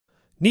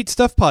Neat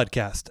Stuff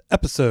Podcast,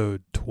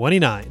 episode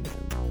 29.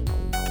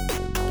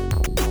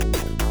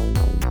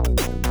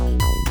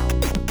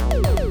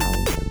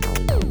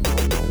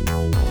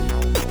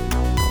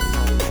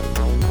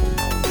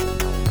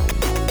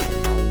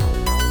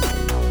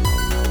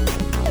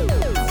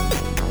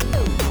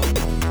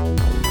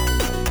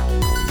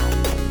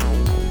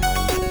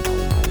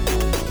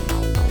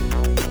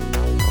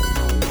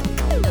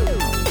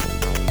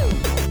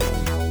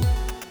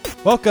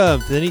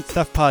 Welcome to the Neat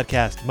Stuff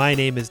Podcast. My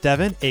name is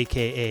Devin,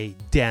 a.k.a.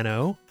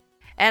 Dano.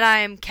 And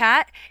I'm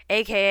Kat,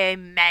 a.k.a.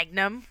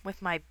 Magnum,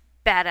 with my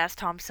badass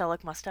Tom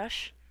Selleck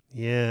mustache.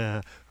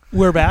 Yeah.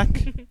 We're back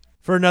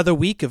for another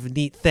week of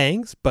neat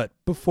things. But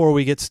before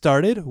we get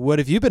started, what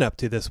have you been up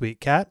to this week,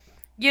 Kat?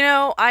 You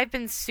know, I've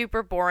been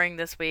super boring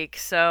this week,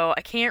 so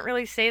I can't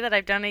really say that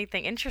I've done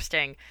anything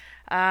interesting.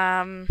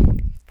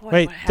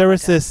 Wait, there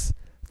was this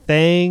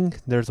thing.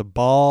 There's a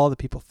ball that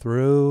people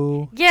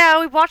threw. Yeah,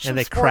 we watched some and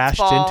they sports crashed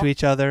ball. into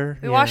each other.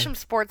 We watched some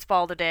sports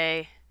ball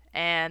today,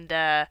 and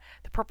the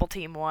purple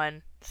team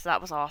won, so that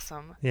was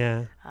awesome.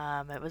 Yeah.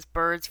 It was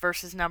birds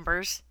versus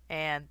numbers,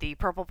 and the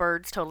purple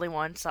birds totally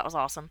won, so that was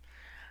awesome.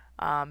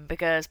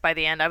 Because by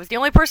the end, I was the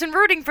only person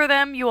rooting for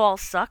them. You all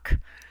suck.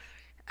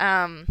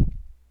 But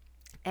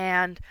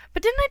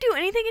didn't I do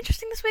anything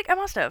interesting this week? I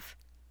must have.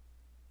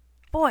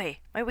 Boy,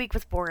 my week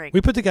was boring.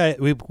 We put together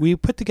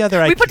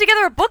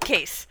a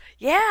bookcase.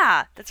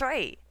 Yeah, that's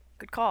right.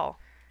 Good call.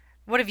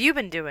 What have you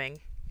been doing?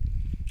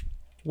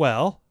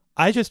 Well,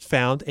 I just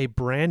found a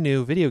brand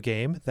new video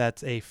game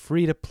that's a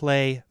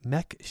free-to-play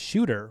mech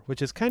shooter,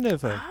 which is kind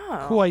of a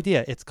cool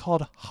idea. It's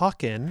called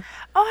Hawken.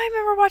 Oh, I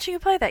remember watching you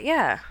play that,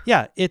 yeah.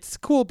 Yeah, it's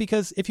cool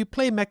because if you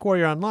play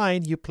MechWarrior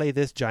Online, you play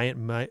this giant,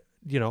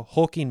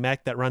 hulking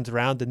mech that runs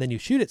around, and then you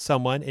shoot at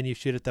someone, and you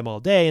shoot at them all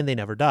day, and they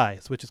never die,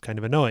 which is kind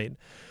of annoying.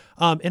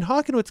 In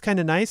Hawken, what's kind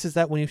of nice is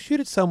that when you shoot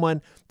at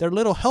someone, their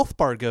little health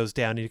bar goes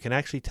down, and you can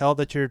actually tell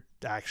that you're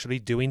actually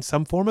doing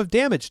some form of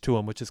damage to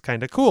them, which is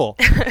kind of cool.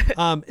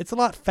 It's a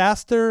lot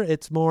faster.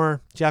 It's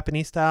more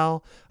Japanese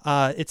style.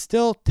 It's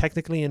still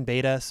technically in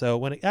beta, so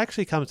when it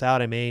actually comes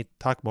out, I may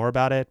talk more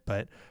about it.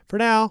 But for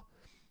now,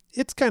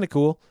 it's kind of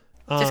cool.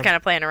 Just kind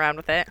of playing around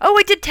with it. Oh,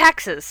 I did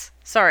taxes.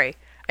 Sorry.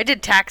 I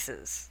did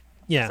taxes.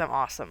 Yeah. 'Cause I'm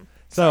awesome.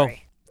 So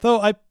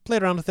Sorry. I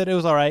played around with it. It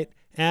was all right.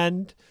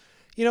 And,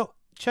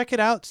 check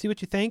it out, see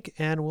what you think,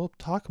 and we'll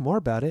talk more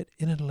about it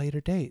in a later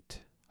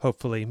date.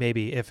 Hopefully,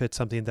 maybe, if it's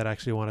something that I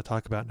actually want to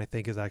talk about and I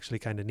think is actually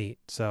kind of neat.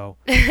 So,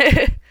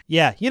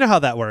 yeah, you know how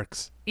that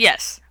works.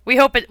 Yes. We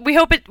hope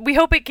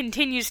it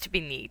continues to be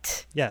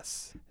neat.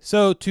 Yes.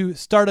 So, to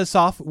start us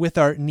off with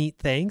our neat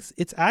things,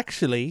 it's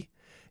actually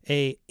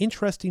a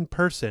interesting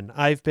person.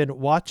 I've been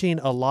watching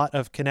a lot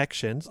of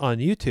connections on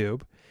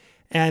YouTube,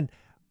 and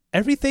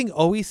everything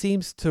always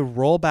seems to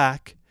roll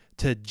back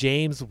to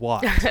James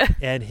Watt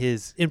and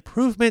his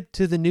improvement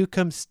to the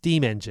Newcomb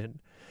steam engine.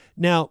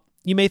 Now,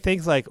 you may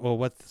think like, well,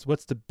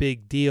 what's the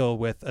big deal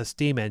with a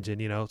steam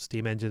engine?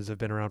 Steam engines have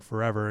been around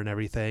forever and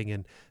everything,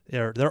 and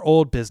they're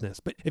old business.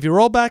 But if you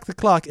roll back the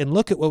clock and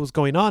look at what was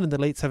going on in the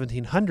late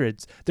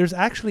 1700s, there's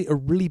actually a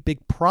really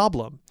big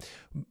problem.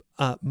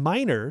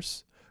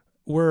 Miners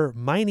were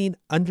mining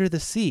under the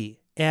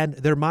sea, and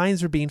their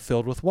mines were being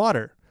filled with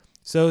water.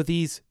 So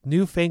these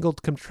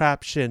newfangled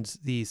contraptions,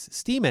 these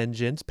steam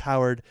engines,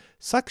 powered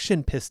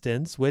suction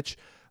pistons, which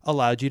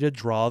allowed you to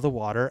draw the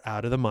water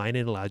out of the mine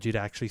and allowed you to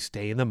actually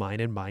stay in the mine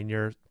and mine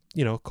your,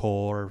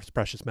 coal or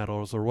precious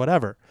metals or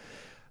whatever.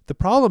 The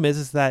problem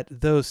is that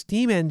those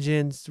steam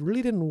engines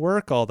really didn't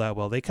work all that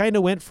well. They kind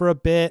of went for a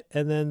bit,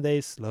 and then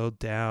they slowed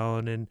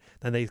down, and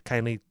then they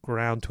kind of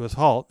ground to a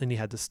halt, and you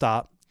had to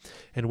stop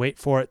and wait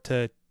for it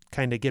to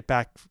kind of get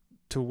back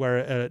to where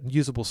a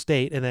usable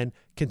state and then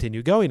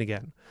continue going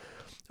again.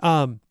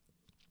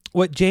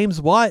 What James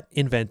Watt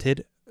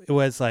invented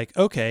was like,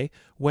 okay,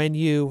 when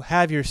you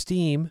have your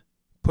steam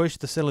push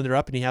the cylinder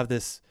up and you have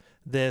this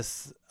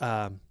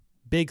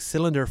big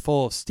cylinder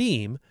full of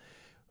steam,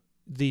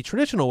 the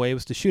traditional way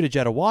was to shoot a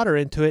jet of water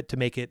into it to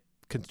make it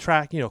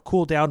contract,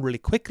 cool down really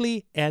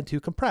quickly and to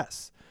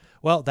compress.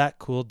 Well, that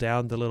cooled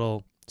down the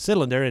little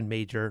cylinder and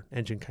made your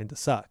engine kind of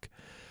suck.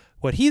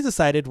 What he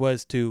decided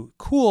was to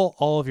cool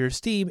all of your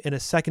steam in a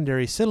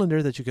secondary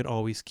cylinder that you could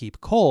always keep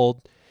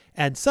cold.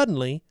 And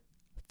suddenly,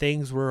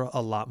 things were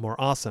a lot more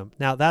awesome.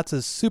 Now, that's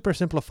a super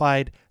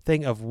simplified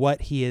thing of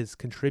what he has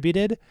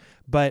contributed,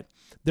 but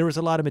there was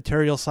a lot of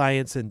material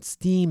science and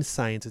steam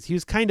sciences. He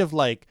was kind of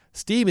like,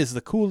 steam is the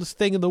coolest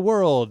thing in the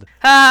world.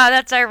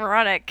 That's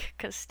ironic,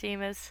 because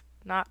steam is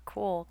not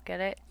cool.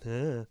 Get it?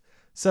 Yeah.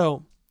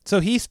 So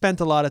he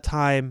spent a lot of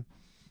time,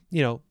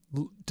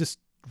 just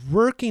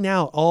working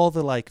out all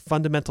the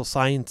fundamental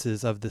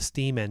sciences of the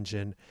steam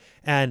engine,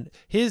 and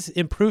his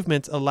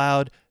improvements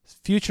allowed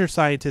future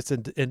scientists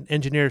and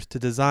engineers to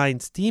design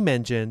steam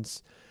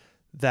engines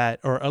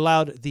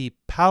allowed the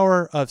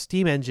power of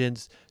steam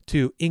engines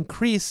to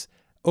increase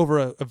over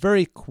a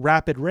very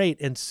rapid rate.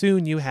 And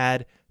soon you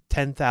had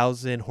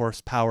 10,000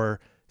 horsepower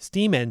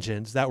steam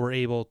engines that were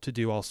able to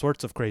do all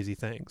sorts of crazy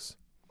things.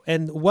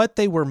 And what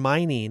they were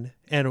mining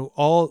and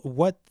all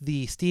what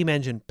the steam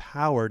engine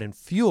powered and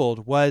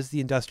fueled was the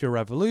Industrial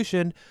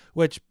Revolution,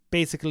 which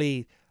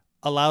basically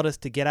allowed us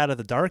to get out of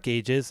the dark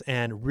ages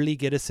and really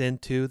get us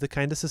into the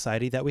kind of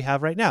society that we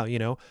have right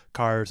now,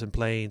 cars and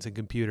planes and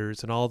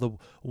computers and all the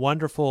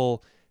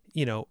wonderful,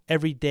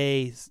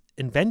 everyday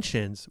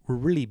inventions were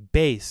really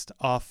based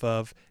off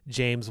of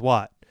James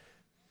Watt.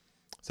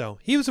 So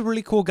he was a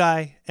really cool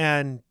guy,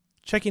 and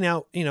checking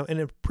out, and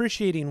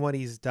appreciating what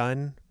he's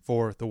done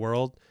for the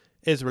world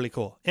is really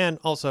cool. And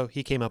also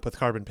he came up with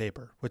carbon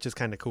paper, which is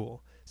kind of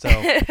cool. So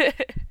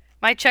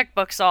my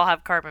checkbooks all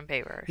have carbon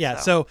paper. Yeah.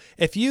 So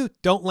if you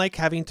don't like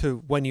having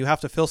to, when you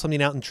have to fill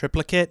something out in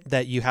triplicate,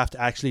 that you have to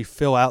actually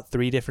fill out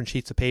 3 different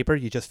sheets of paper,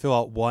 you just fill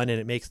out one and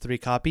it makes 3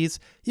 copies.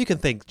 You can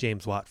thank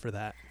James Watt for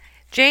that.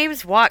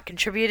 James Watt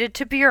contributed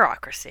to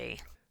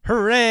bureaucracy.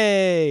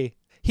 Hooray!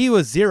 He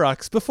was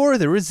Xerox before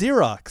there was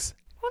Xerox.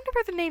 I wonder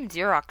where the name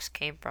Xerox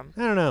came from.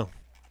 I don't know.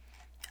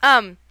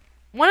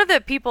 One of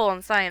the people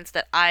in science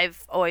that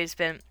I've always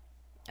been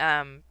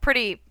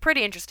pretty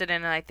interested in,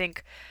 and I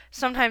think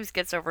sometimes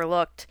gets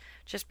overlooked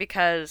just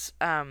because,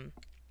 her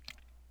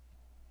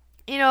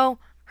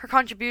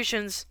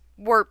contributions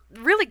were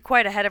really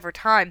quite ahead of her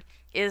time,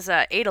 is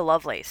Ada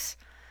Lovelace.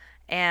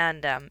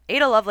 And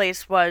Ada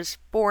Lovelace was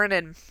born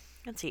in,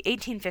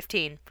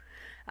 1815.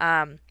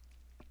 And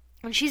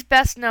she's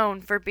best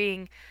known for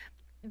being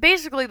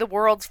basically the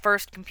world's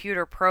first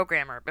computer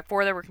programmer.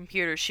 Before there were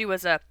computers, she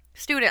was a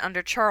student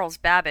under Charles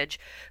Babbage,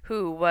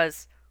 who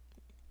was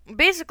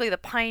basically the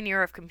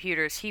pioneer of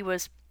computers. He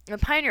was the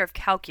pioneer of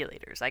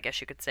calculators, I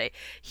guess you could say.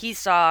 He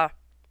saw,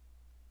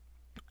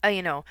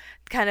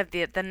 kind of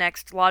the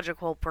next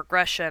logical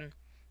progression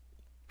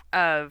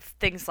of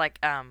things like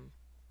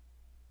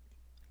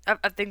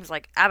abacuses.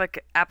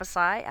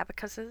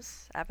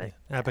 Abacuses? I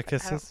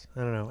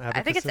don't know. Abacuses?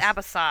 I think it's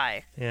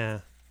abaci. Yeah.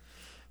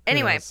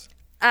 Anyway,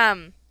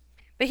 but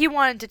he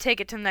wanted to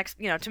take it to the next,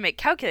 to make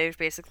calculators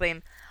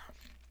basically.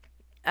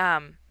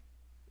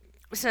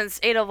 Since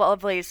Ada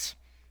Lovelace,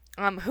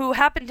 who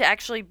happened to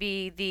actually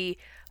be the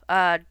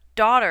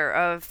daughter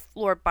of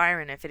Lord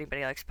Byron, if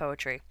anybody likes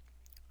poetry,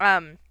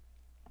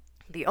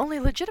 the only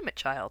legitimate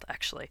child,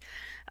 actually.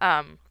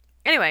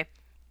 Anyway,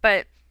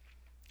 but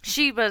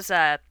she was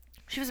a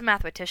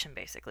mathematician,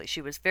 basically.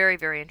 She was very,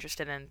 very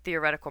interested in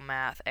theoretical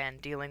math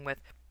and dealing with,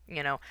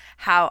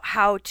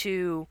 how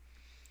to,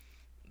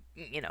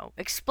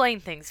 explain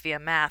things via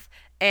math.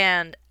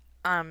 And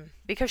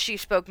because she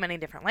spoke many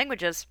different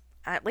languages,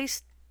 at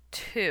least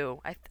 2,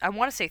 I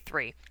want to say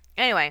 3.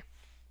 Anyway,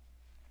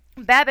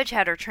 Babbage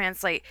had her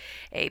translate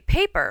a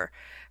paper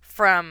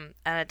from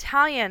an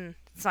Italian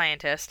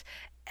scientist,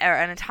 or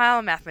an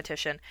Italian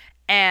mathematician,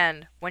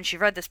 and when she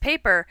read this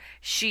paper,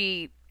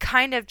 she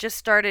kind of just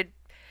started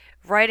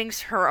writing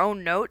her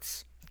own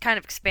notes, kind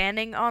of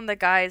expanding on the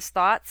guy's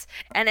thoughts,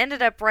 and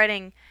ended up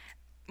writing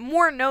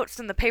more notes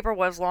than the paper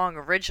was long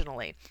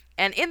originally.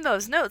 And in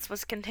those notes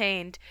was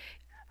contained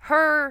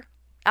her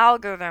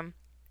algorithm,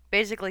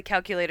 basically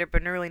calculated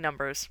Bernoulli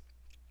numbers.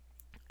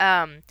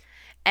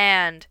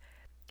 And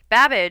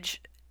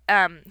Babbage,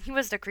 he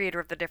was the creator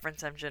of the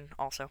difference engine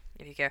also,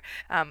 if you care.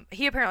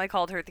 He apparently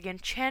called her the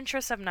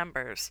Enchantress of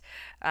Numbers,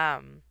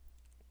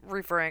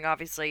 referring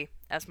obviously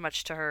as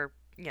much to her,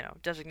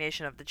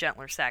 designation of the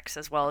gentler sex,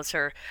 as well as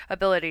her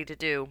ability to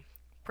do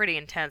pretty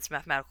intense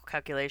mathematical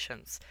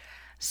calculations.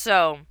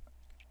 So,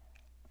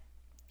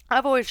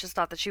 I've always just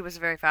thought that she was a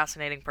very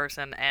fascinating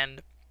person,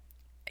 and,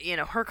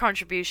 her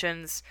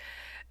contributions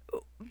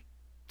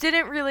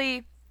didn't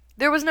really...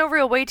 There was no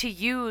real way to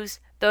use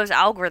those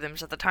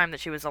algorithms at the time that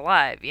she was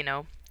alive,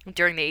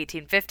 during the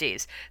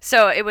 1850s.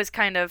 So it was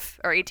kind of...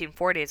 Or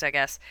 1840s, I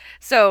guess.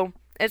 So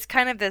it's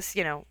kind of this,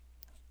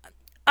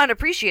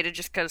 unappreciated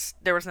just because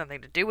there was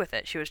nothing to do with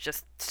it. She was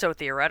just so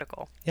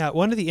theoretical. Yeah,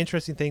 one of the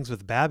interesting things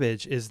with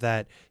Babbage is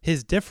that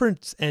his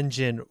difference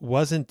engine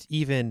wasn't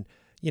even,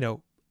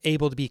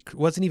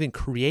 wasn't even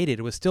created.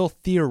 It was still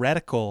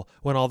theoretical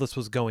when all this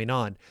was going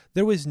on.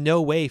 There was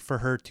no way for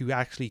her to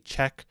actually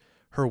check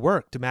her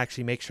work to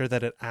actually make sure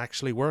that it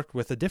actually worked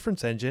with a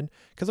difference engine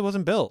because it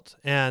wasn't built.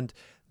 And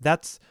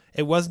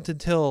it wasn't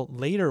until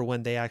later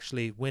when they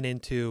actually went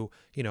into,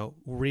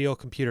 real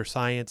computer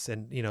science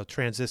and,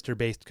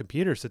 transistor-based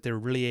computers that they were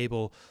really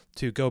able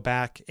to go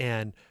back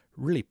and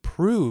really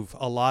prove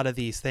a lot of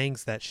these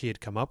things that she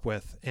had come up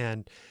with.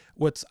 And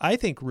what's, I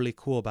think, really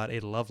cool about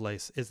Ada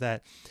Lovelace is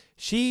that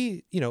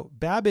she,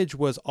 Babbage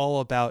was all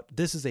about,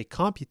 this is a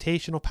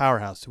computational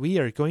powerhouse. We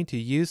are going to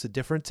use the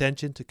difference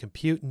engine to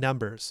compute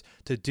numbers,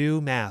 to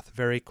do math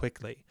very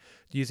quickly,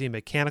 using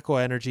mechanical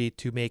energy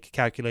to make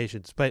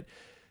calculations. But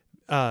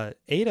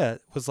Ada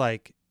was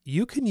like,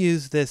 you can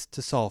use this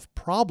to solve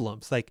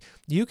problems. Like,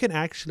 you can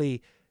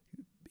actually,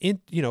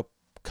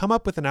 come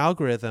up with an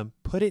algorithm,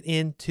 put it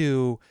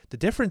into the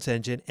difference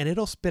engine, and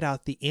it'll spit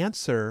out the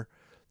answer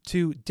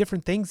to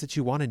different things that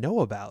you want to know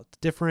about,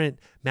 different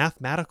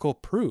mathematical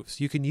proofs.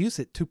 You can use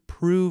it to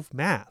prove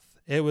math.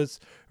 It was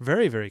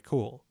very, very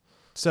cool.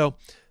 So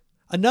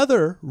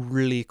Another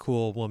really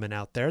cool woman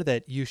out there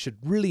that you should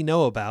really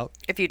know about,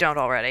 if you don't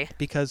already,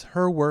 because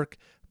her work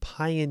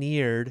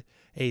pioneered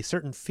a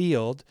certain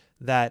field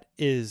that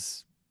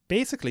is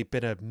basically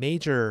been a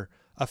major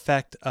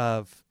effect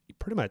of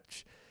pretty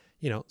much,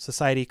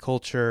 society,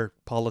 culture,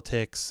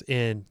 politics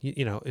in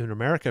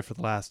America for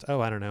the last,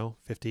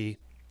 50,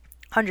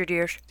 100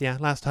 years. Yeah,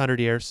 last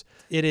 100 years.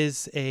 It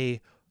is a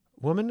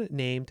woman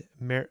named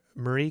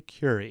Marie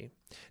Curie.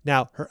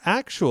 Now, her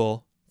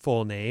actual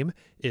full name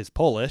is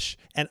Polish,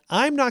 and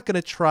I'm not going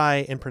to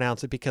try and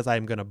pronounce it because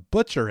I'm going to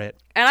butcher it.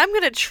 And I'm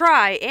going to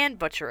try and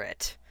butcher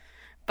it.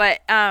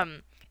 But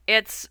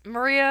it's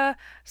Maria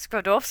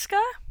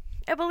Skłodowska,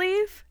 I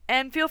believe.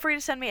 And feel free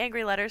to send me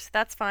angry letters.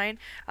 That's fine.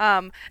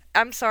 I'm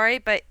sorry,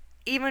 but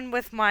even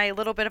with my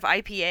little bit of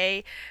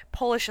IPA,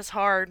 Polish is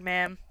hard,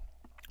 man.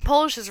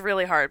 Polish is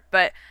really hard.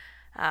 But,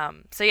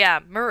 so yeah,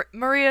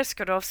 Maria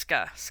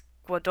Skłodowska.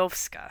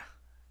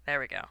 There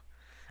we go.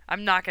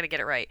 I'm not going to get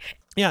it right.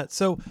 Yeah,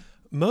 so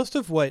most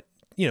of what,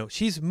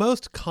 she's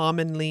most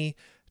commonly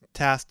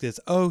tasked is,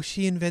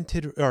 she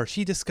invented or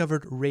she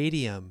discovered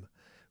radium.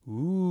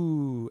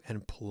 Ooh,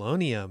 and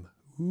polonium.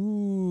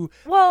 Ooh.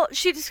 Well,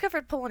 she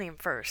discovered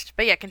polonium first,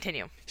 but yeah,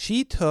 continue.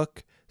 She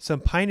took some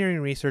pioneering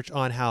research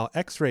on how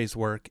X-rays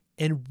work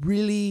and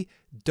really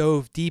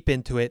dove deep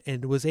into it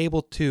and was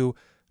able to,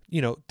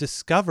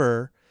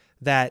 discover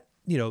that,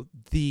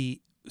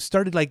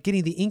 started like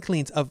getting the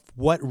inklings of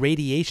what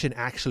radiation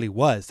actually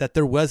was, that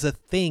there was a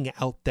thing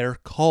out there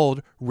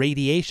called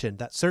radiation,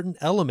 that certain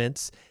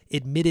elements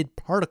emitted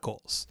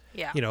particles.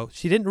 Yeah.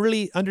 She didn't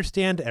really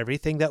understand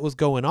everything that was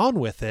going on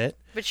with it.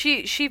 But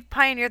she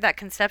pioneered the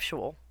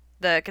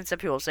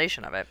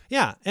conceptualization of it.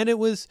 Yeah. And it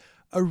was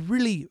a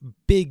really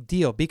big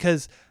deal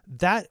because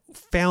that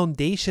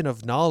foundation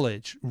of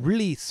knowledge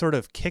really sort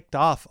of kicked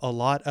off a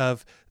lot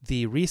of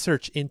the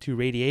research into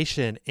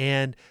radiation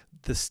and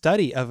the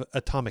study of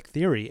atomic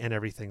theory and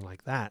everything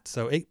like that.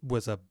 So it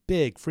was a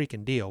big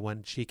freaking deal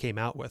when she came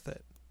out with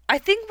it. I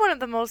think one of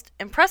the most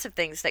impressive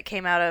things that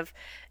came out of,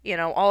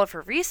 all of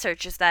her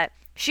research is that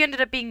she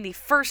ended up being the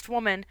first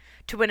woman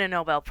to win a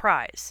Nobel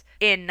Prize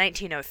in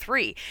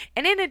 1903.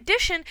 And in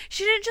addition,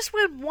 she didn't just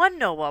win one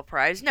Nobel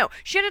Prize. No,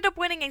 she ended up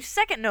winning a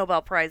second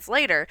Nobel Prize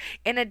later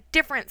in a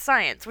different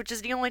science, which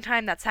is the only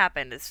time that's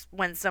happened, is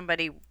when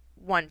somebody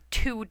won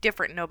 2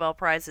 different Nobel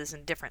Prizes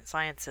in different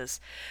sciences.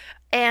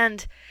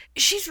 And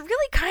she's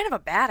really kind of a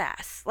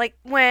badass. Like,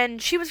 when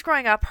she was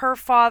growing up, her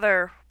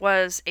father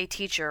was a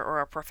teacher or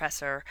a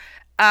professor.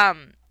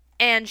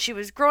 And she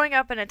was growing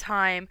up in a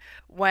time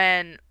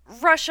when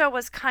Russia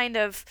was kind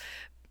of,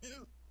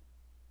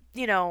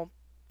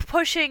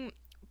 pushing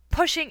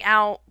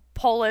out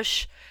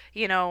Poland's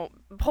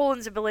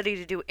ability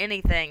to do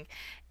anything.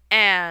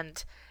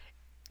 And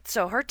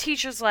so her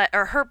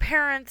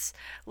parents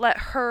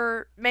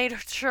made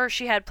sure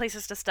she had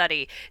places to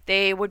study.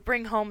 They would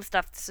bring home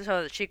stuff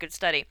so that she could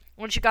study.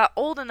 When she got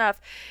old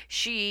enough,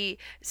 she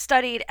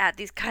studied at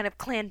these kind of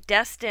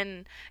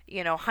clandestine,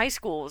 high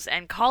schools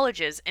and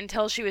colleges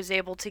until she was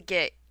able to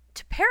get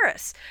to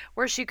Paris,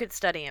 where she could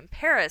study in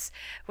Paris,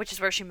 which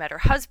is where she met her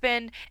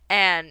husband,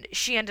 and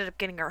she ended up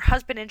getting her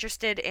husband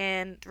interested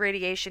in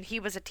radiation. He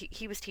was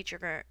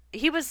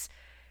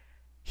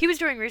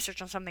doing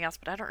research on something else,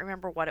 but I don't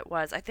remember what it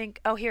was. I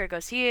think, here it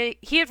goes. He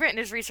had written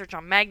his research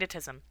on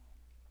magnetism,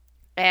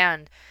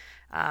 and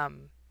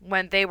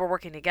when they were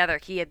working together,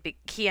 he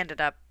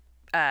ended up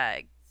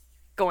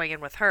going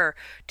in with her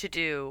to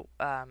do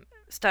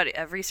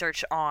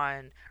research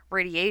on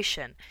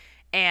radiation,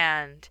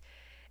 and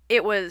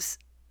it was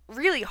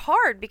really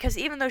hard because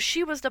even though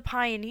she was the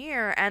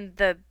pioneer and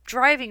the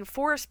driving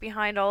force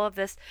behind all of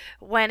this,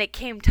 when it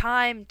came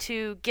time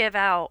to give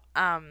out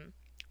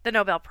the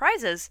Nobel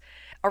Prizes,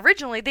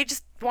 originally they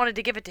just wanted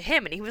to give it to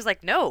him, and he was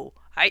like, No,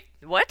 I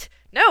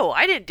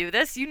didn't do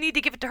this. You need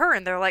to give it to her.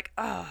 And they're like,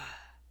 all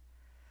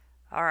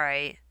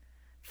right,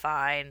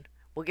 fine.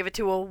 We'll give it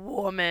to a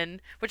woman,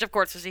 which of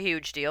course was a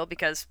huge deal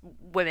because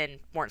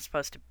women weren't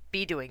supposed to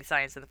be doing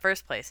science in the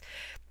first place.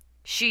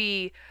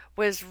 She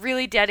was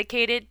really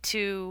dedicated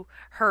to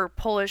her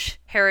Polish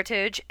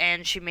heritage,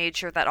 and she made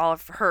sure that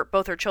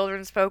both her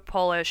children spoke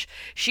Polish.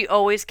 She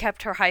always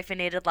kept her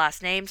hyphenated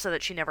last name so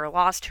that she never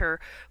lost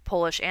her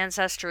Polish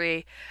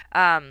ancestry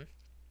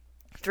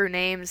through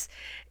names.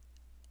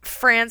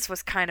 France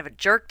was kind of a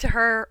jerk to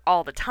her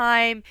all the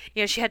time.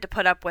 She had to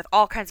put up with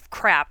all kinds of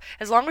crap.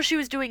 As long as she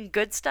was doing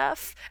good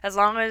stuff, as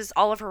long as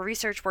all of her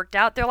research worked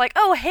out, they're like,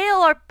 oh,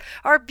 hail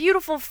our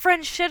beautiful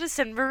French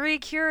citizen, Marie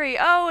Curie.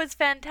 Oh, it's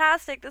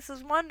fantastic. This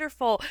is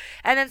wonderful.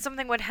 And then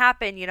something would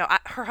happen.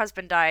 Her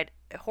husband died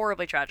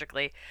horribly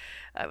tragically.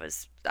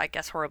 I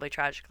guess horribly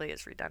tragically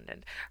is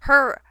redundant.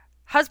 Her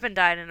husband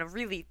died in a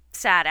really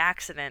sad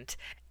accident,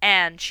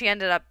 and she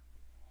ended up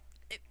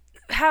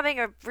having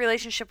a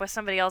relationship with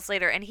somebody else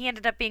later, and he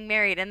ended up being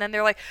married, and then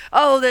they're like,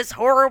 oh, this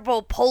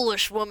horrible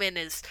Polish woman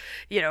is,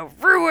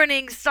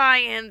 ruining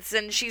science,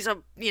 and she's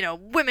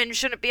women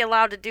shouldn't be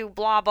allowed to do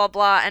blah, blah,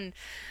 blah, and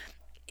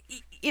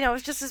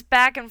it's just this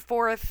back and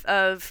forth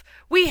of,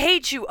 we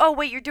hate you. Oh,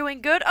 wait, you're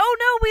doing good? Oh,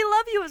 no, we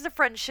love you as a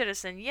French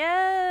citizen.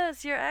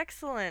 Yes, you're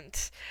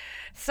excellent.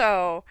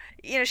 So,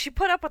 she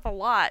put up with a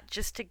lot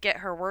just to get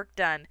her work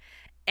done.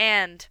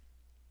 And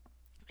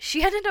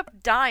she ended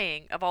up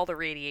dying of all the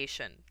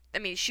radiation. I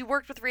mean, she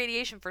worked with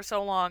radiation for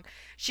so long,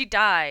 she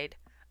died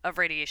of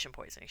radiation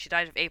poisoning. She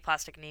died of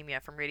aplastic anemia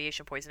from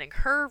radiation poisoning.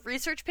 Her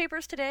research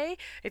papers today,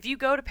 if you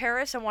go to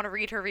Paris and want to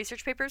read her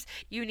research papers,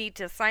 you need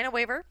to sign a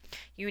waiver,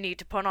 you need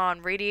to put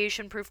on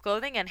radiation-proof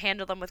clothing and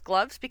handle them with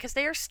gloves because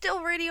they are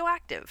still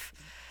radioactive.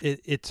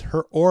 It's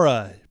her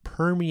aura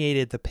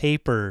permeated the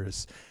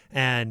papers,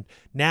 and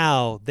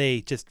now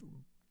they just,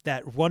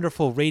 that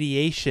wonderful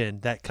radiation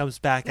that comes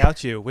back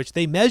out you, which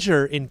they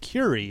measure in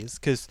Curies,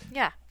 because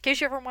in case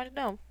you ever wanted to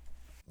know.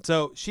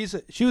 So she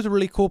was a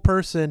really cool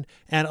person,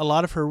 and a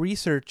lot of her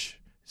research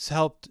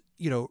helped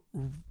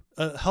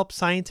help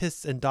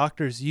scientists and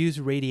doctors use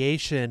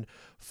radiation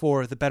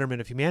for the betterment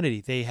of humanity.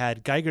 They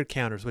had Geiger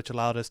counters, which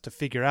allowed us to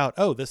figure out,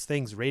 oh, this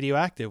thing's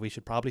radioactive, we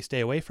should probably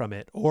stay away from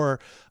it, or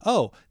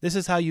oh, this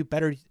is how you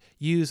better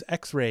use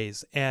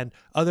X-rays and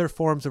other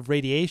forms of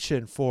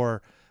radiation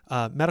for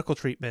medical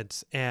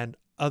treatments and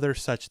other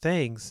such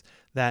things.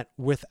 That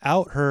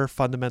without her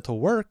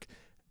fundamental work,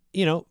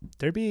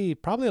 there'd be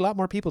probably a lot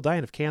more people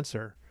dying of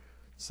cancer.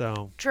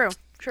 So True.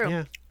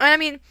 Yeah. I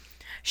mean,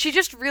 she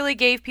just really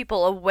gave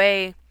people a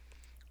way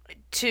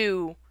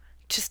to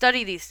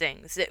study these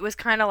things. It was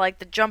kind of like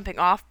the jumping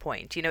off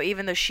point,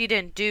 even though she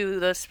didn't do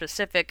the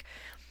specific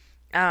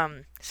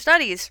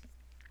studies,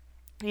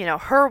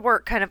 her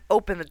work kind of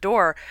opened the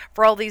door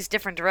for all these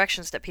different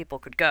directions that people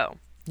could go.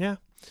 Yeah.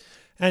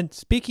 And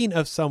speaking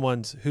of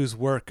someone whose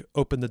work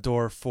opened the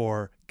door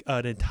for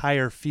an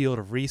entire field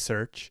of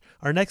research,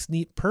 our next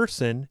neat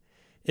person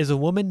is a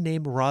woman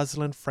named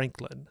Rosalind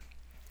Franklin.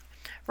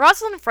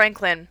 Rosalind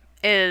Franklin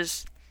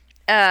is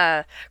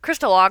a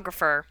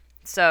crystallographer.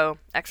 So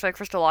X-ray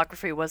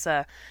crystallography was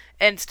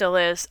and still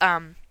is,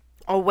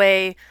 a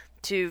way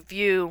to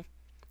view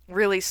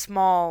really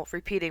small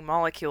repeating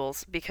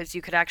molecules because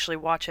you could actually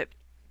watch it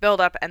build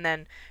up and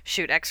then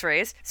shoot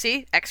X-rays.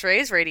 See,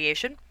 X-rays,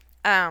 radiation.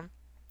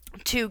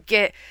 To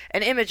get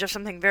an image of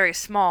something very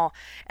small,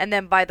 and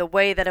then by the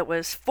way that it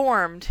was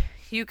formed,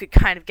 you could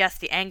kind of guess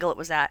the angle it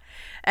was at.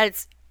 And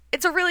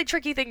it's a really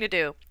tricky thing to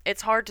do.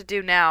 It's hard to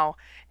do now,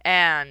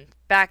 and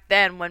back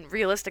then, when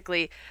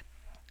realistically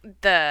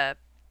the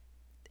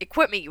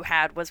equipment you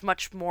had was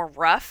much more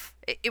rough,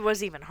 it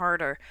was even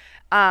harder.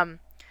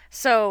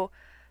 So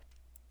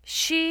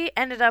she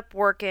ended up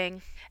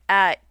working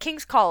at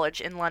King's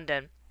College in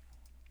London,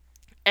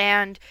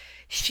 and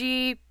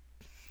she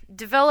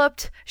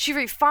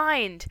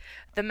refined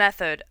the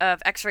method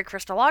of X-ray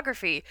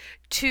crystallography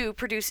to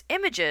produce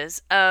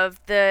images of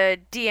the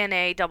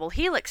DNA double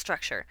helix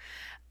structure.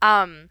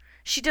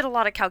 She did a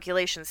lot of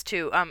calculations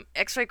too.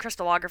 X-ray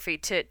crystallography,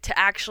 to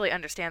actually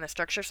understand the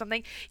structure of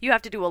something, you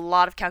have to do a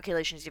lot of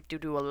calculations, you have to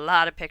do a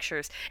lot of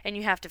pictures, and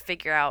you have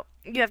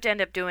to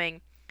end up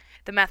doing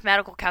the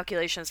mathematical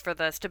calculations for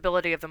the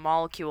stability of the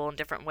molecule in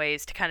different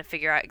ways to kind of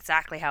figure out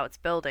exactly how it's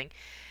building.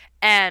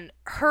 And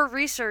her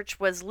research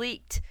was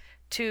leaked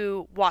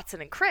to Watson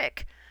and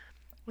Crick,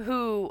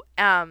 who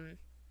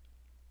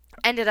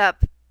ended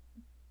up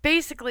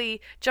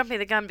basically jumping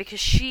the gun because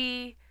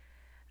she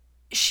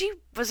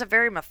was a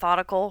very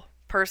methodical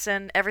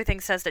person.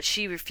 Everything says that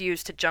she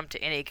refused to jump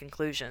to any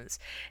conclusions,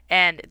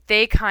 and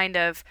they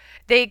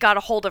got a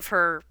hold of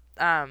her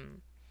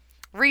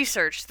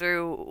research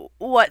through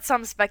what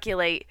some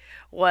speculate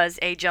was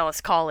a jealous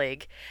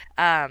colleague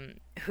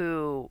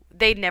who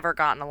they'd never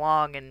gotten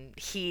along, and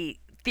he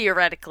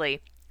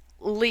theoretically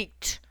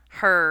leaked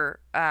her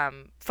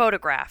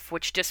photograph,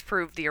 which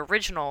disproved the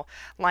original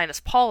Linus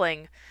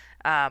Pauling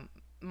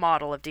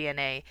model of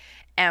DNA.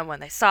 And when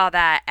they saw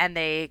that and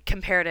they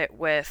compared it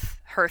with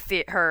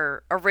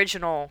her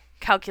original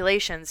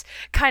calculations,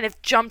 kind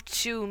of jumped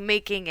to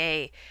making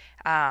a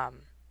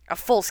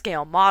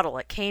full-scale model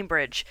at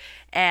Cambridge,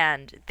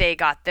 and they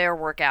got their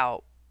work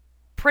out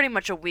pretty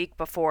much a week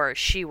before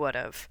she would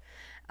have.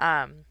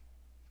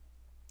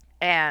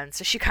 And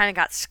so she kind of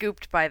got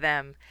scooped by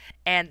them,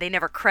 and they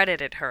never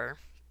credited her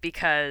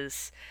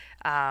because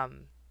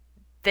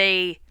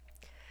there's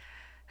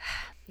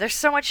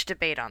so much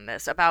debate on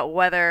this about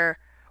whether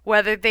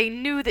they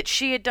knew that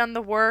she had done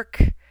the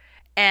work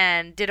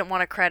and didn't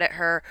want to credit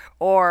her,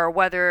 or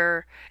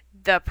whether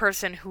the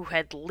person who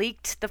had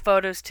leaked the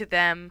photos to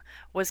them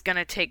was going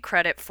to take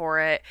credit for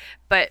it.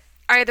 But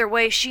either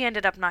way, she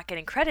ended up not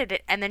getting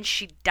credited, and then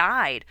she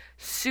died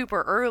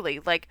super early.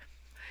 Like,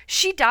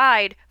 she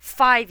died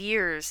 5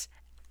 years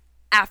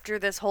after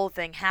this whole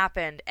thing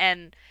happened,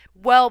 and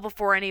well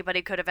before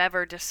anybody could have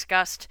ever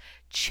discussed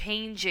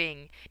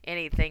changing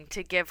anything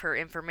to give her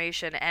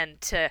information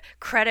and to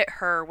credit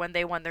her when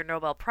they won their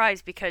Nobel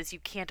Prize, because you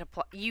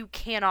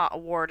cannot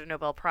award a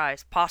Nobel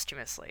Prize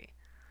posthumously.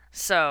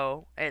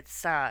 So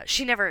it's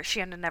she never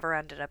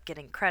ended up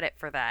getting credit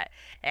for that,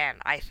 and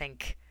I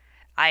think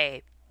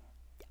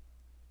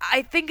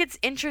it's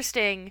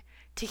interesting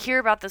to hear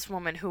about this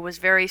woman who was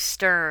very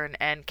stern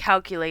and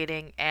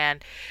calculating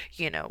and,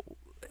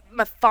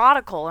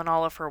 methodical in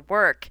all of her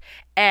work,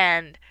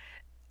 and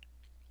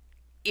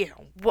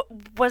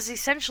was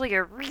essentially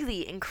a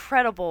really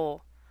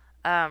incredible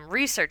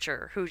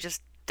researcher who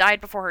just died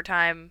before her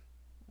time,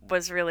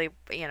 was really,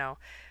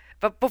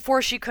 but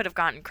before she could have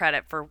gotten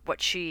credit for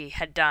what she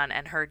had done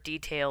and her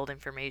detailed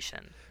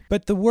information.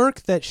 But the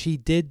work that she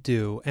did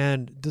do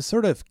and the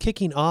sort of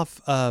kicking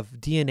off of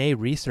DNA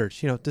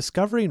research,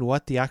 discovering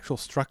what the actual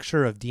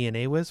structure of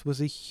DNA was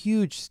a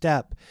huge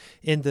step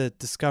in the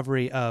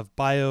discovery of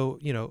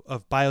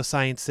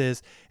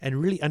biosciences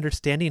and really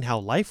understanding how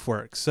life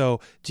works. So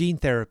gene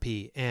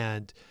therapy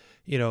and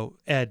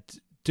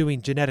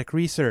doing genetic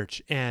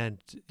research and,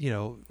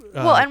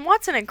 and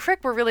Watson and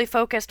Crick were really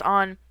focused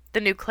on the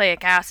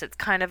nucleic acids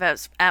kind of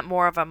as at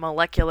more of a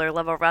molecular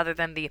level rather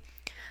than the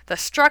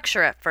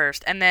structure at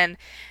first. And then,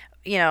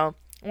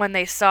 when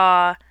they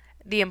saw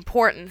the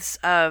importance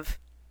of,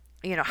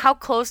 how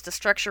close the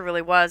structure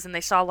really was, and they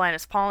saw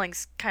Linus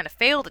Pauling's kind of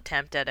failed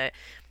attempt at it,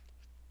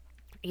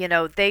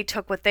 they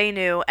took what they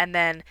knew and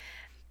then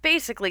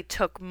basically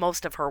took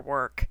most of her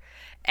work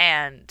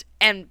and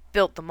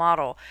built the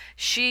model.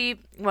 She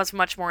was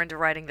much more into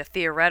writing the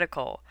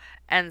theoretical.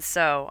 And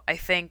so I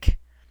think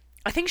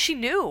she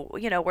knew,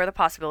 where the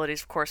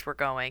possibilities, of course, were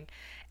going.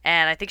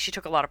 And I think she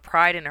took a lot of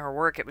pride in her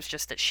work. It was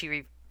just that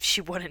she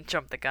wouldn't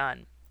jump the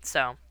gun.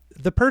 So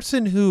the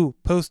person who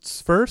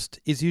posts first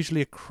is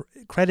usually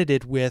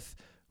credited with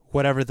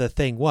whatever the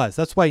thing was.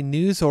 That's why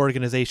news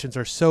organizations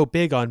are so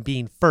big on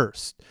being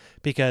first,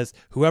 because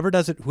whoever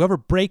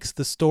breaks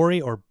the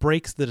story or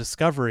breaks the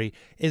discovery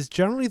is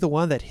generally the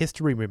one that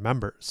history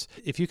remembers.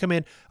 If you come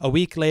in a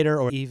week later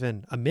or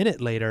even a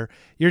minute later,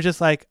 you're just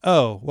like,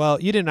 oh,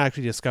 well, you didn't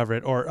actually discover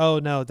it, or, oh,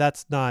 no,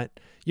 that's not,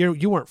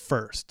 you weren't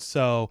first.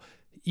 So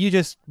you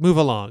just move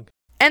along.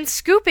 And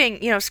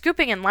scooping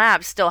in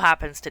labs still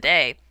happens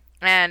today.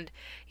 And,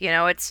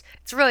 it's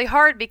really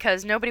hard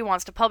because nobody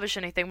wants to publish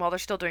anything while they're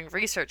still doing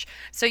research.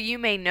 So you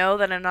may know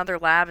that another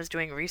lab is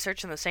doing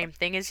research on the same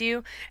thing as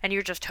you, and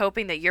you're just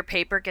hoping that your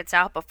paper gets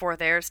out before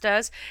theirs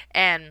does.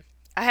 And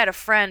I had a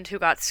friend who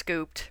got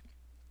scooped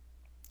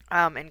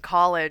in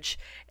college,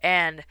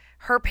 and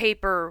her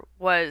paper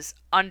was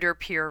under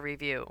peer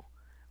review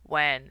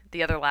when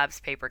the other lab's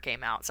paper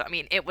came out. So, I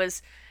mean, it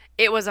was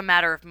a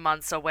matter of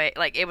months away.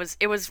 Like,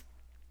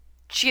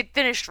 she had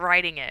finished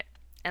writing it,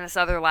 and this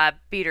other lab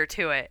beat her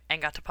to it and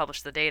got to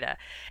publish the data.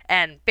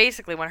 And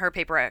basically, when her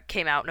paper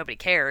came out, nobody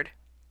cared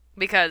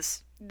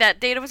because that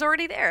data was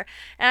already there.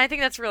 And I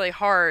think that's really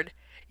hard,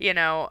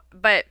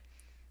 But,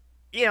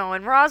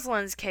 in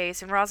Rosalind's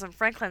case, in Rosalind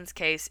Franklin's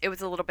case, it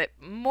was a little bit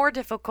more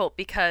difficult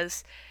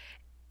because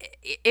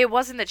it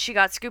wasn't that she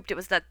got scooped, it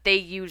was that they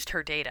used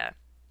her data.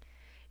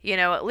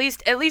 At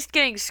least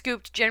getting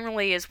scooped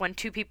generally is when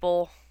two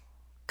people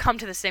come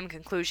to the same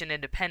conclusion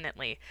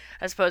independently,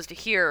 as opposed to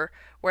here,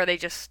 where they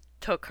just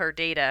took her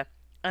data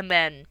and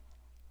then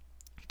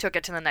took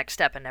it to the next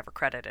step and never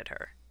credited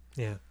her.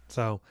 Yeah.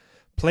 So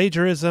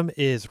plagiarism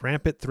is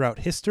rampant throughout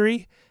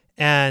history,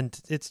 and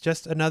it's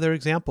just another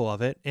example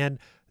of it. And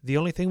the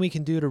only thing we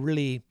can do to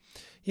really,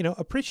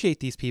 appreciate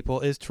these people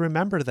is to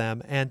remember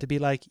them and to be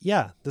like,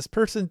 yeah, this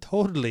person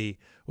totally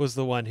was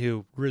the one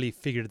who really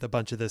figured a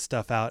bunch of this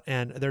stuff out,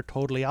 and they're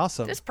totally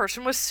awesome. This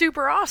person was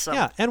super awesome.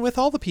 Yeah, and with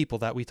all the people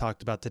that we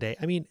talked about today,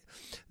 I mean,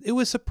 it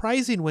was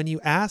surprising when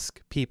you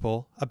ask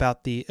people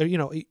about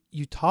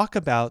you talk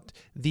about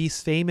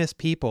these famous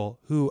people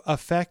who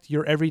affect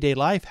your everyday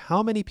life.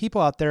 How many people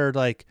out there are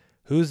like,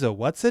 who's a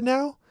what's it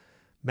now?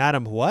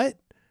 Madam what?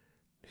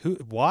 Who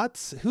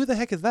Watts? Who the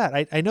heck is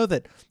that? I know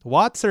that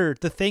Watts are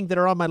the thing that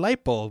are on my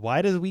light bulb.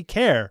 Why do we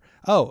care?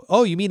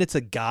 Oh, you mean it's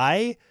a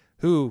guy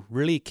who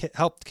really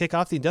helped kick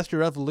off the Industrial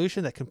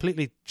Revolution that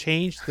completely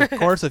changed the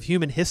course of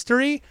human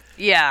history?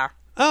 Yeah.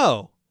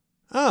 Oh,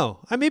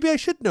 maybe I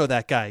should know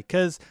that guy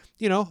because,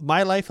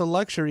 my life of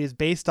luxury is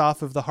based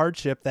off of the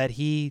hardship that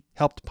he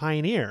helped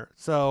pioneer.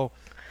 So,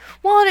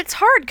 well, and it's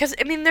hard because,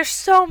 there's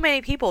so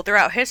many people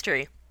throughout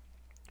history.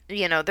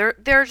 There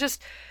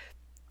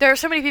are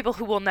so many people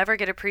who will never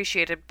get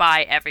appreciated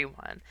by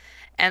everyone.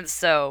 And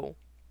so,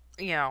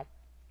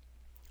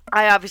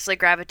 I obviously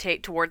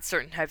gravitate towards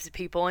certain types of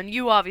people, and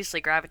you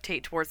obviously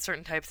gravitate towards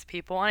certain types of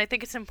people. And I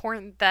think it's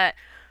important that,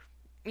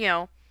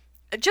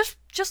 just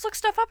look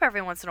stuff up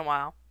every once in a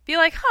while. Be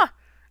like, I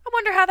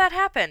wonder how that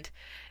happened.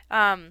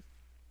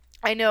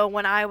 I know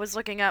when I was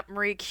looking up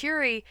Marie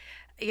Curie,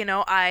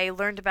 I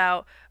learned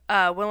about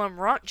Willem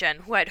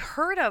Röntgen, who I'd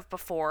heard of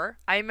before.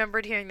 I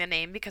remembered hearing the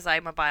name because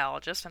I'm a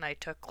biologist and I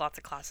took lots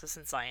of classes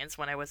in science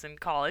when I was in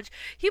college.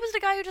 He was the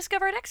guy who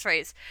discovered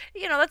X-rays.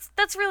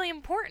 That's really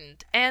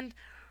important. And,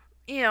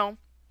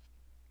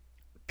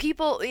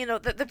 people,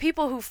 the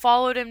people who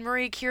followed in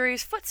Marie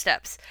Curie's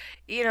footsteps,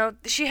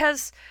 she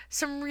has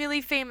some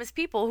really famous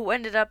people who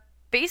ended up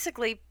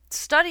basically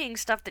studying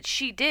stuff that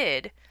she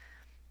did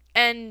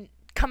and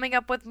coming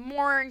up with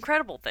more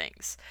incredible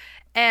things.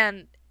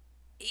 And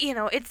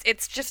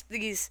it's just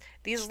these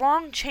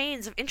long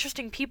chains of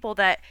interesting people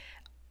that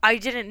I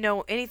didn't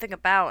know anything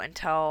about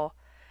until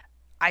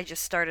I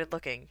just started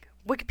looking.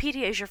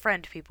 Wikipedia is your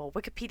friend, people.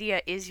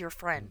 Wikipedia is your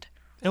friend.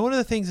 And one of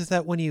the things is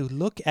that when you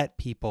look at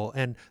people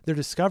and their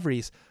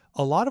discoveries,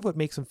 a lot of what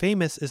makes them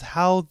famous is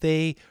how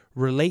they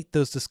relate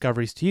those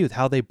discoveries to you,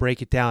 how they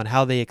break it down,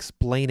 how they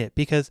explain it.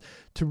 Because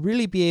to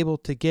really be able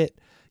to get,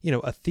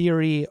 a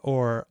theory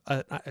or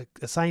a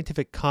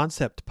scientific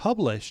concept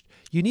published,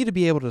 you need to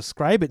be able to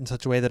describe it in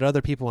such a way that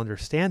other people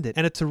understand it.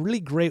 And it's a really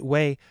great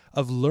way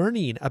of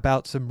learning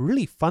about some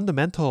really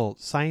fundamental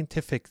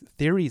scientific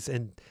theories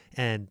and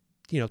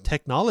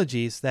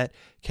technologies that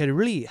can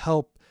really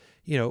help,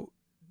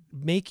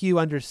 make you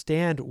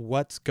understand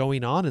what's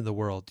going on in the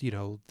world.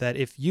 That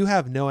if you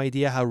have no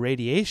idea how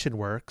radiation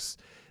works,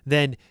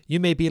 then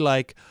you may be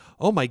like,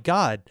 oh my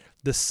God,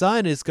 the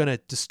sun is going to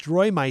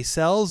destroy my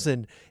cells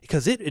and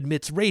because it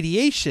emits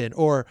radiation.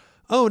 Or,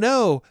 oh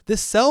no,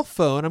 this cell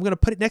phone, I'm going to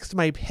put it next to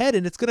my head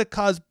and it's going to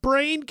cause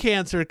brain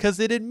cancer because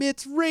it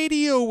emits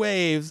radio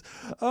waves.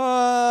 Panic.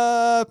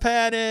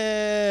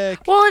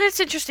 Well, and it's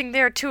interesting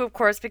there too, of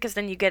course, because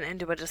then you get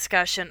into a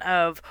discussion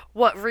of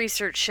what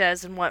research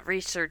says and what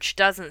research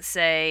doesn't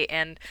say.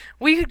 And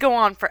we could go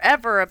on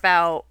forever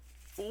about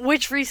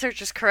which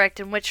research is correct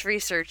and which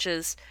research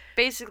is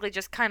basically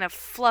just kind of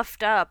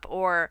fluffed up.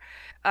 Or,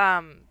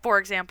 for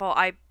example,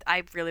 I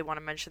really want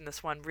to mention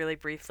this one really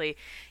briefly.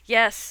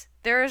 Yes,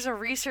 there is a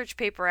research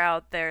paper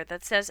out there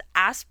that says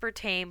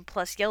aspartame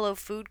plus yellow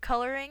food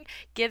coloring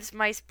gives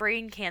mice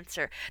brain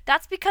cancer.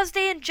 That's because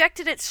they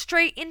injected it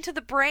straight into the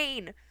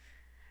brain.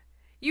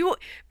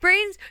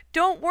 Brains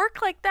don't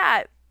work like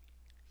that.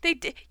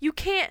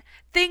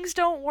 Things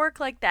don't work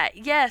like that.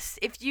 Yes,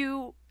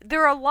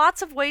 there are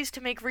lots of ways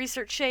to make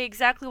research say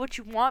exactly what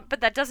you want,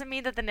 but that doesn't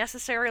mean that they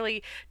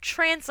necessarily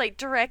translate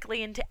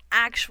directly into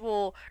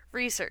actual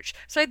research.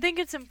 So I think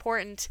it's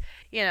important,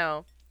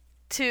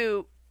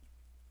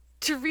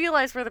 to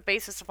realize where the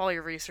basis of all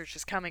your research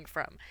is coming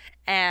from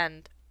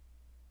and,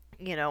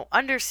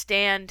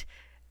 understand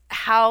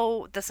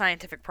how the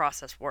scientific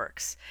process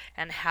works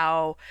and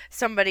how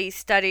somebody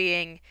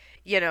studying,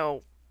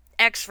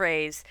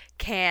 X-rays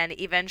can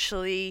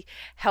eventually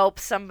help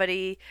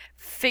somebody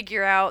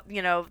figure out,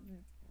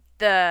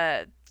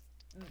 the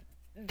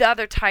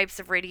other types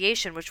of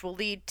radiation, which will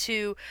lead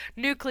to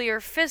nuclear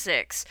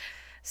physics.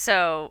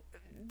 So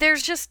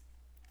there's just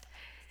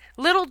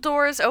little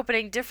doors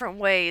opening different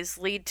ways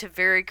lead to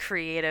very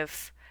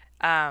creative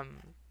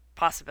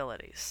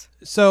possibilities.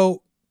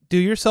 So do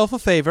yourself a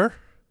favor,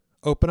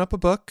 open up a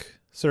book,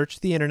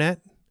 search the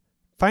internet,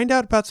 find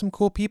out about some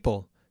cool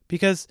people,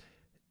 because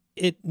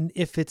if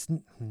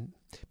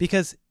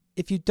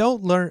you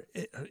don't learn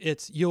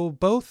you will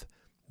both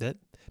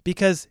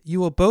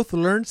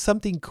learn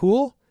something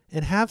cool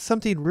and have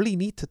something really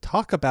neat to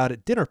talk about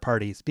at dinner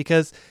parties,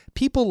 because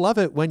people love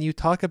it when you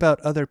talk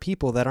about other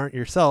people that aren't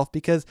yourself,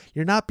 because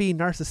you're not being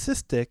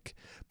narcissistic,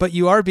 but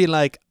you are being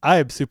like,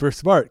 I'm super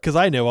smart because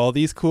I know all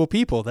these cool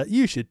people that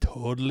you should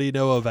totally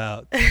know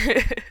about.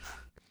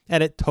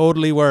 And it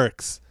totally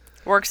works.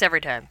 Works every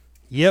time.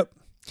 Yep.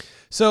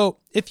 So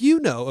if you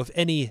know of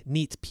any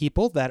neat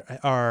people that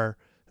are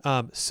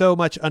so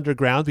much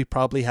underground we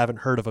probably haven't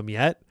heard of them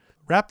yet,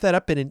 wrap that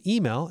up in an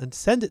email and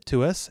send it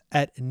to us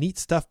at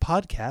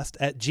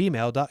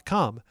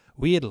neatstuffpodcast@gmail.com.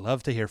 We'd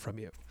love to hear from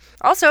you.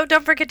 Also,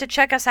 don't forget to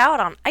check us out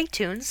on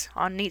iTunes,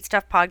 on Neat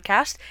Stuff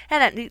Podcast,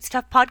 and at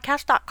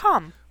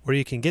neatstuffpodcast.com, where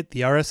you can get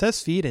the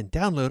RSS feed and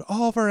download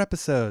all of our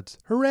episodes.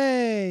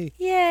 Hooray!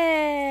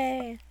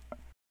 Yay!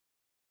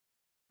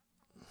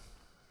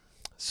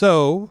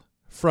 So,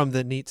 from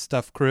the Neat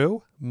Stuff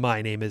crew,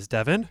 my name is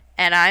Devin.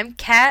 And I'm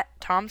Kat,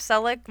 Tom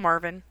Selleck,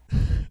 Marvin.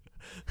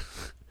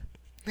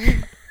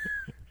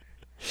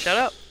 Shut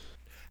up.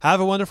 Have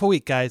a wonderful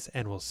week, guys,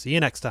 and we'll see you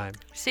next time.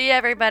 See you,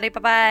 everybody.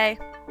 Bye-bye.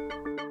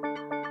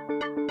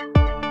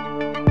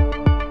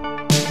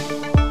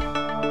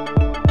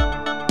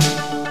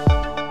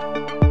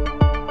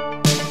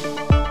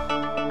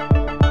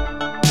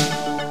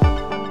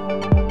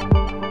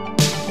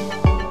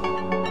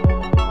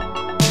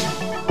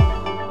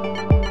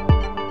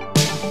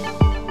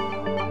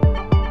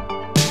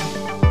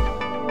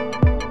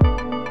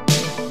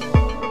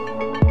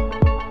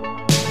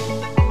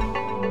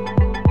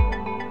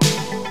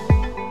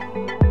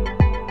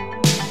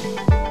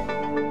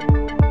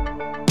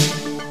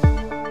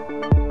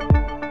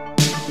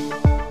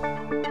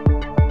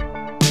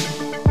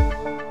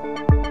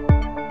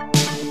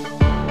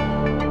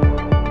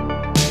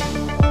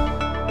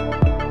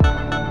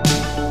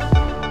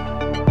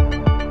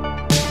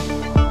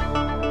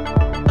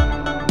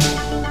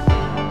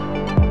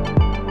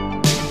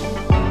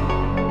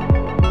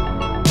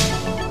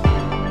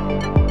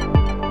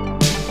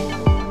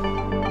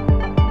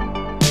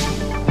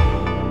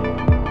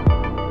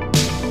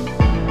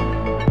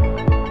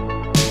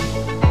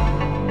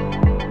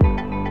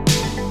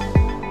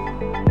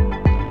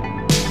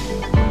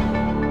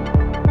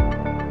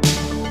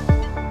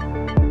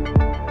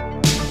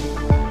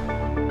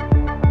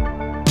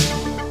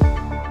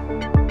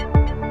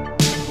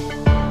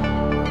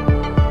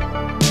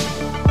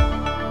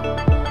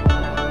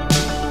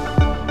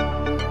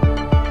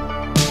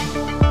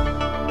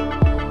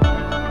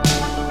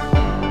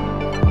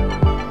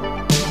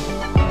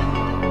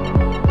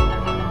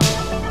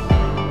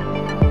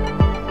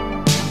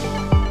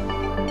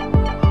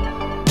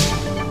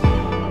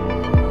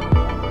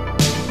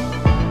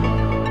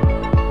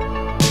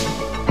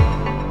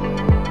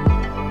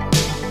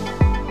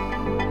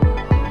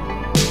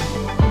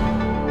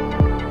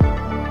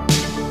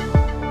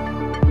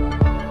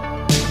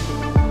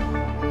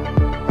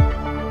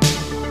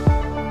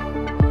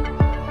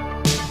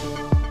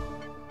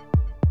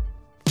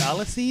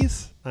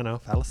 fallacies? I don't know,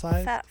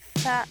 phallicized?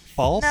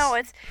 False? No,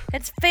 it's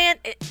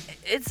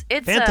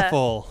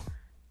Fantiful.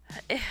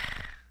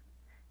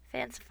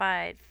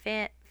 Fancified,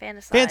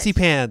 fantasized. Fancy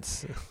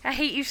pants. I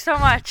hate you so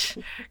much.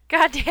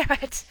 God damn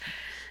it.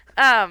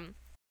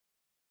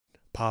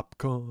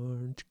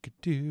 Popcorn,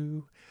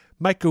 chickadoo.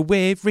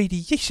 Microwave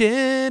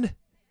radiation.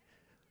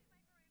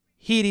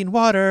 Heating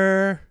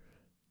water.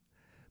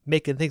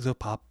 Making things go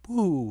pop.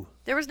 Ooh.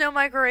 There was no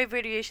microwave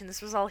radiation.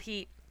 This was all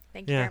heat.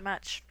 Thank you very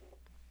much.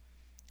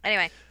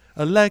 Anyway.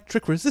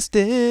 Electric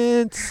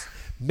resistance.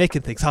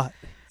 Making things hot.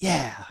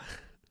 Yeah.